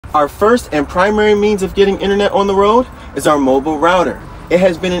Our first and primary means of getting internet on the road is our mobile router. It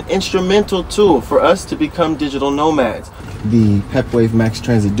has been an instrumental tool for us to become digital nomads. The Pepwave Max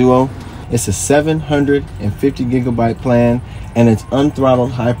Transit Duo, it's a 750 gigabyte plan and it's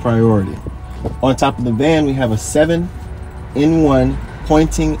unthrottled high priority. On top of the van, we have a 7-in-1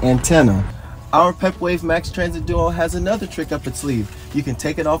 pointing antenna. Our Pepwave Max Transit Duo has another trick up its sleeve. You can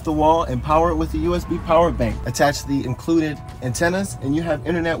take it off the wall and power it with a USB power bank. Attach the included antennas and you have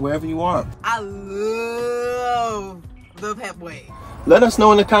internet wherever you are. I love the Pepwave. Let us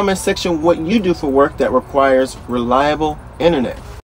know in the comments section what you do for work that requires reliable internet.